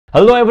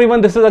Hello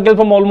everyone, this is Akhil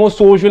from Almost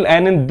Social,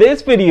 and in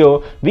this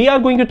video we are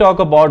going to talk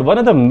about one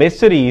of the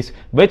mysteries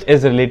which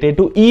is related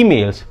to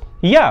emails.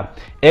 Yeah,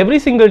 every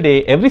single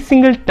day, every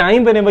single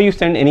time whenever you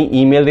send any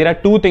email, there are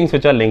two things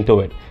which are linked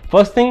to it.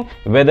 First thing,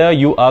 whether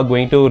you are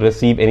going to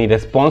receive any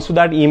response to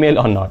that email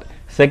or not.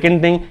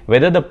 Second thing,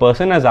 whether the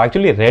person has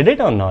actually read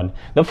it or not.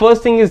 The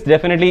first thing is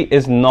definitely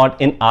is not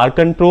in our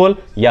control.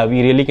 Yeah,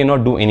 we really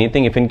cannot do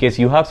anything. If in case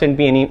you have sent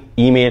me any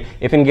email,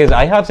 if in case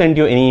I have sent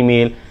you any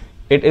email,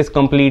 it is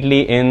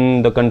completely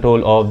in the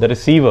control of the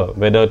receiver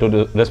whether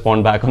to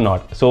respond back or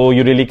not. So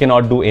you really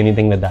cannot do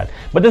anything with that.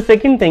 But the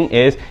second thing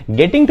is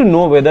getting to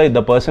know whether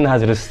the person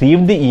has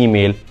received the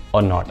email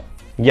or not.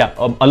 Yeah,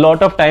 a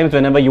lot of times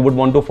whenever you would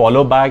want to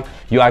follow back,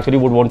 you actually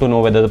would want to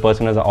know whether the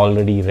person has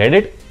already read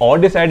it or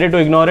decided to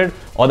ignore it,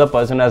 or the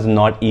person has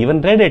not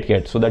even read it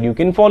yet, so that you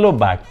can follow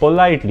back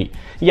politely.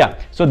 Yeah,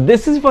 so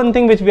this is one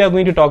thing which we are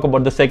going to talk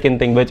about. The second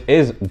thing, which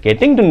is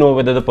getting to know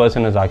whether the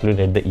person has actually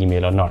read the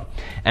email or not.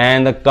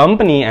 And the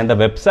company and the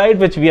website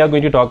which we are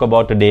going to talk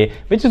about today,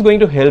 which is going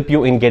to help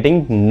you in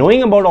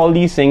knowing about all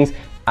these things,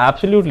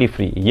 absolutely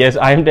free. Yes,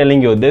 I am telling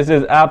you, this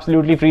is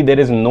absolutely free. There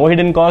is no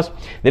hidden cost.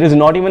 There is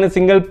not even a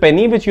single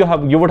penny which you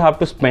would have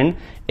to spend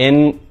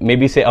in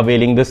maybe say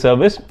availing this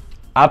service.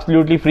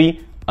 Absolutely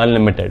free,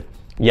 unlimited.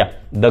 Yeah,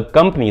 the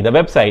company, the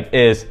website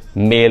is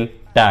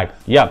MailTag.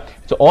 Yeah,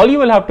 so all you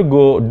will have to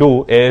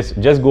do is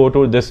just go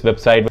to this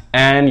website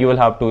and you will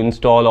have to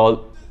install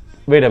all.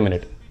 Wait a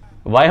minute,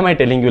 why am I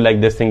telling you like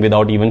this thing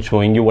without even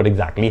showing you what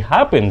exactly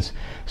happens?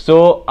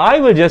 So I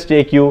will just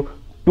take you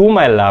to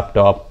my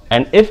laptop,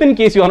 and if in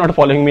case you are not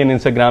following me on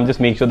Instagram, just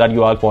make sure that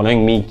you are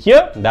following me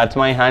here. That's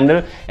my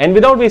handle. And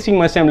without wasting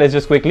much time, let's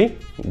just quickly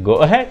go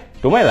ahead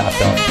to my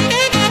laptop.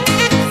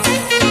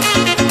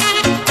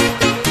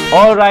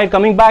 Alright,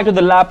 coming back to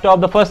the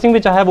laptop, the first thing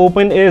which I have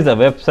opened is a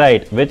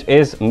website which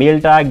is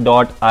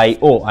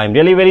mailtag.io. I'm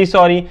really very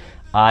sorry,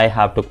 I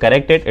have to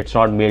correct it. It's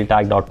not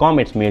mailtag.com,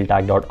 it's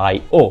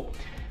mailtag.io.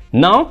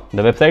 Now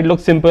the website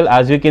looks simple,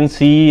 as you can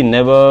see.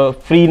 Never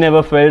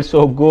felt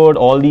so good.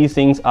 All these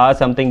things are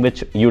something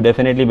which you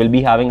definitely will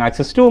be having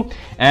access to.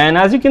 And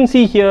as you can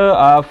see here,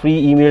 our free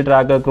email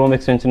tracker Chrome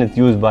extension is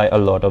used by a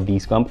lot of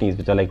these companies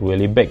which are like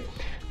really big.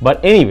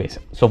 But anyways,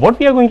 so what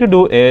we are going to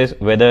do is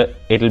whether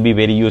it will be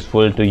very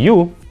useful to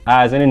you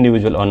as an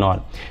individual or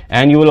not.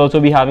 And you will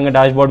also be having a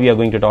dashboard. We are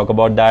going to talk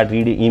about that.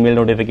 Read email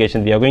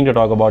notifications, we are going to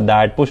talk about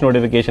that. Push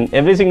notification,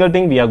 every single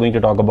thing we are going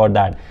to talk about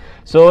that.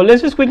 So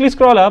let's just quickly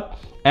scroll up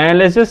and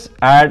let's just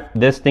add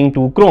this thing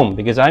to Chrome,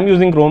 because I'm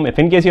using Chrome. If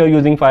in case you are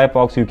using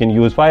Firefox, you can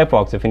use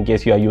Firefox. If in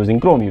case you are using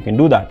Chrome, you can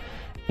do that.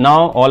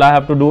 Now all I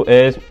have to do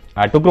is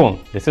add to Chrome.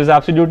 This is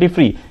absolutely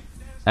free,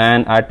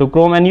 and add to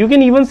Chrome, and you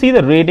can even see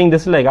the rating.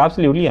 This is like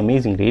absolutely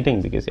amazing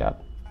rating, because yeah,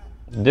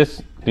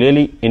 this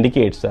clearly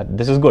indicates that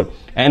this is good.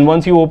 And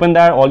once you open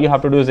that, all you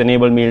have to do is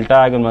enable mail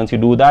tag, and once you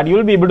do that, you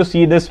will be able to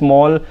see this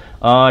small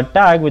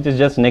tag which is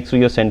just next to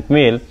your sent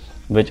mail,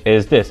 which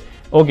is this.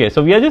 Okay,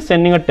 so we are just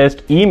sending a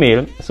test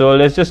email. So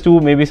let's just do,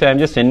 maybe say I'm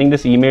just sending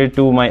this email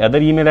to my other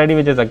email ID,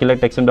 which is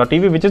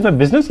akhil@techsum.tv, which is my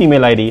business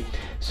email ID.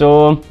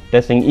 So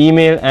testing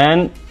email,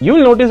 and you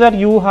will notice that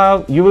you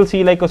will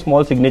see like a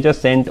small signature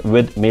sent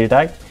with mail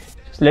tag.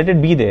 Just let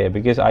it be there,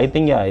 because I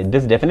think yeah,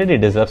 this definitely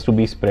deserves to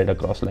be spread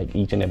across like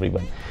each and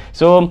everyone.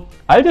 So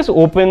I'll just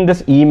open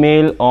this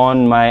email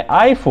on my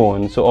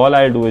iPhone. So all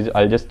I'll do is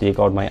I'll just take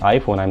out my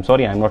iPhone. I'm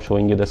sorry, I'm not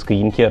showing you the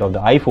screen here of the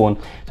iPhone.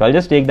 So I'll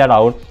just take that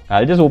out.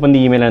 I'll just open the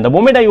email, and the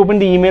moment I open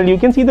the email, you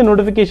can see the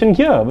notification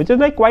here, which is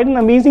like quite an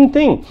amazing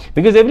thing,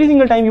 because every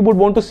single time you would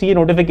want to see a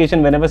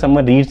notification whenever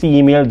someone reads the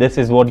email, this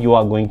is what you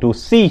are going to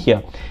see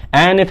here.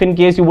 And if in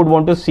case you would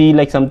want to see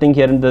like something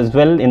here as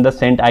well in the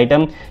sent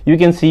item, you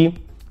can see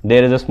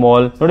there is a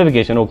small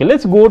notification. Okay,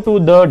 let's go to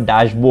the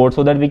dashboard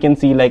so that we can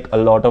see like a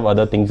lot of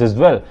other things as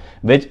well,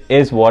 which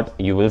is what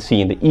you will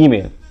see in the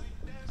email.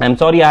 I'm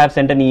sorry, I have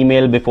sent an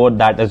email before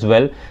that as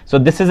well. So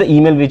this is the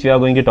email which we are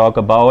going to talk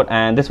about,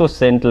 and this was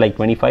sent like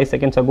 25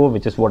 seconds ago,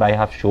 which is what I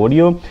have showed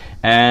you.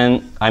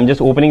 And I'm just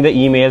opening the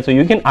email, so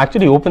you can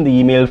actually open the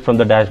email from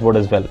the dashboard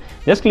as well.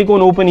 Just click on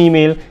open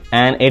email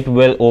and it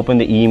will open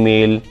the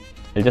email.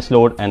 It'll just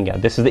load, and yeah,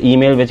 this is the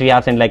email which we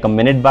have sent like a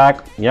minute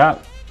back. Yeah,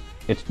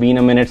 it's been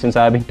a minute since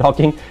I've been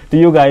talking to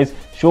you guys.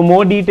 Show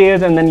more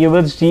details, and then you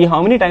will see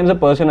how many times a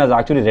person has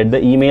actually read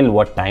the email,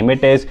 what time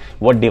it is,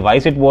 what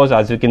device it was.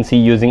 As you can see,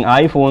 using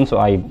iPhone, so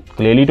I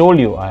clearly told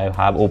you I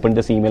have opened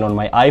this email on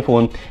my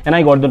iPhone and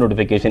I got the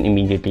notification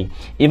immediately.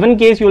 Even in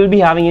case you will be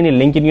having any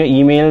link in your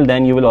email,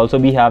 then you will also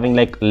be having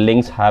like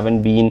links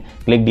haven't been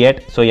clicked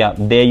yet. So yeah,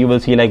 there you will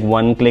see like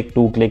 1 click,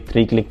 2 click,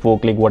 3 click, 4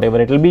 click,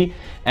 whatever it will be.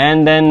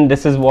 And then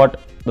this is what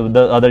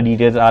the other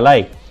details are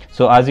like.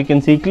 So as you can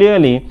see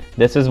clearly,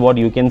 this is what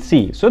you can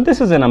see. So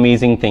this is an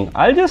amazing thing.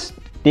 I'll just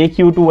take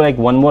you to like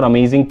one more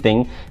amazing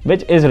thing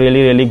which is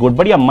really good.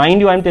 But yeah,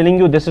 mind you, I'm telling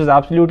you, this is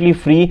absolutely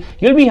free.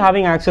 You'll be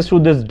having access to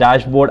this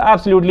dashboard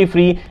absolutely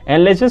free.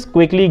 And let's just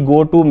quickly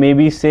go to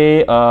maybe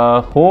say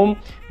home,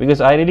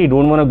 because I really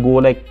don't want to go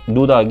like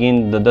do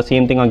the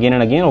same thing again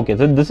and again. Okay,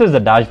 so this is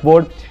the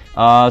dashboard.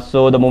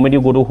 So the moment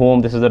you go to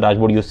home, this is the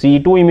dashboard. You see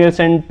 2 emails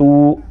sent,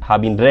 2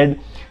 have been read,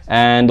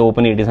 and the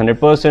open rate is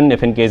 100%.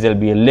 If in case there'll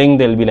be a link,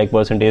 there'll be like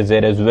percentage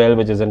there as well,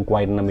 which isn't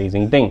quite an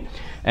amazing thing.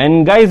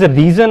 And guys, the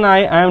reason I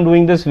am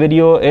doing this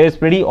video is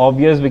pretty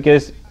obvious,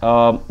 because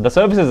the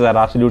services are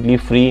absolutely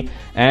free,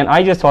 and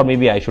I just thought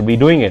maybe I should be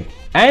doing it.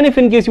 And if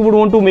in case you would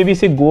want to maybe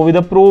say go with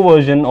a pro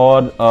version,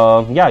 or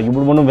yeah, you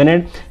would want to win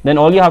it, then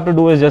all you have to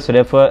do is just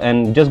refer,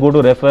 and just go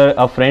to refer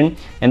a friend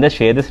and just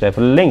share this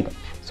referral link.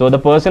 So the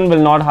person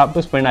will not have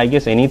to spend, I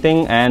guess,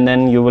 anything, and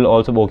then you will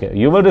also, okay,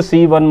 you will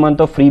receive 1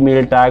 month of free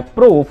MailTag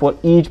Pro for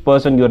each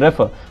person you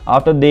refer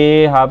after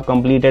they have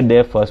completed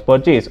their first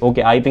purchase.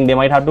 Okay, I think they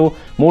might have to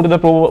move to the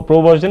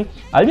pro version.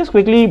 I'll just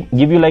quickly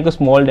give you like a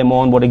small demo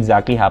on what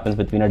exactly happens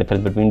between a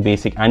difference between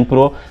basic and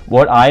pro.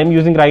 What I am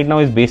using right now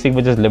is basic,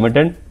 which is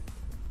limited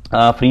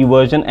free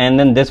version, and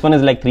then this one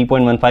is like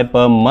 3.15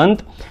 per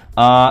month.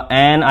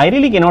 And I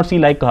really cannot see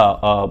like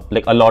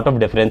a lot of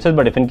differences,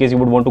 but if in case you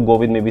would want to go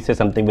with maybe say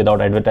something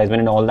without advertisement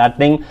and all that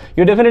thing,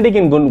 you definitely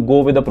can go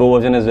with the pro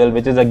version as well,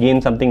 which is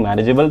again something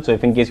manageable. So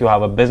if in case you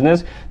have a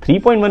business,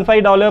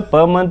 $3.15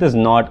 per month is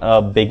not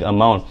a big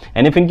amount.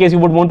 And if in case you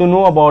would want to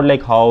know about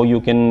like how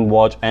you can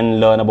watch and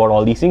learn about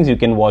all these things, you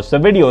can watch the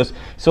videos.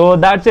 So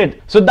that's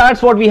it. So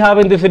that's what we have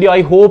in this video.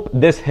 I hope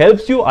this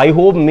helps you. I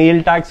hope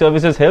MailTag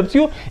services helps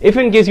you. If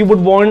in case you would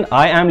want,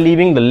 I am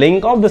leaving the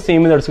link of the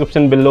same in the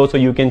description below, so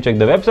you can check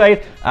the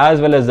website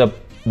as well as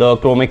the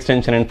Chrome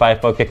extension and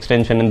Firefox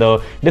extension in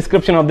the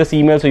description of this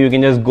email, so you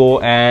can just go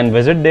and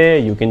visit there.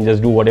 You can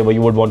just do whatever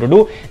you would want to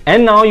do,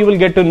 and now you will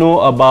get to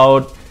know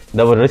about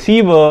the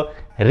receiver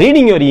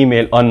reading your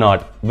email or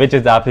not, which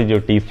is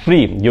absolutely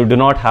free. You do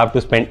not have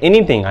to spend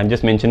anything. I'm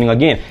just mentioning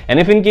again. And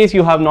if in case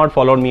you have not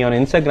followed me on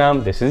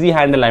Instagram, this is the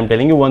handle. I'm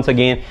telling you once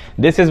again,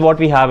 this is what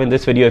we have in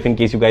this video. If in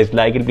case you guys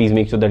like it, please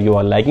make sure that you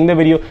are liking the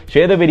video,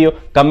 share the video,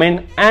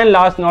 comment, and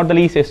last not the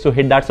least is to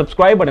hit that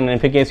subscribe button. And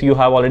if in case you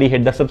have already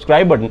hit the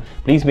subscribe button,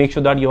 please make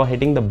sure that you are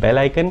hitting the bell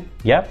icon,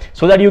 yeah,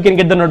 so that you can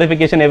get the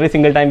notification every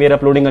single time we are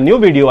uploading a new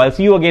video. I'll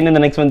see you again in the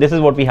next one. This is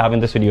what we have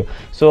in this video.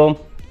 So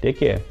take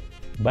care,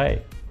 bye,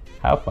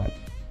 have fun.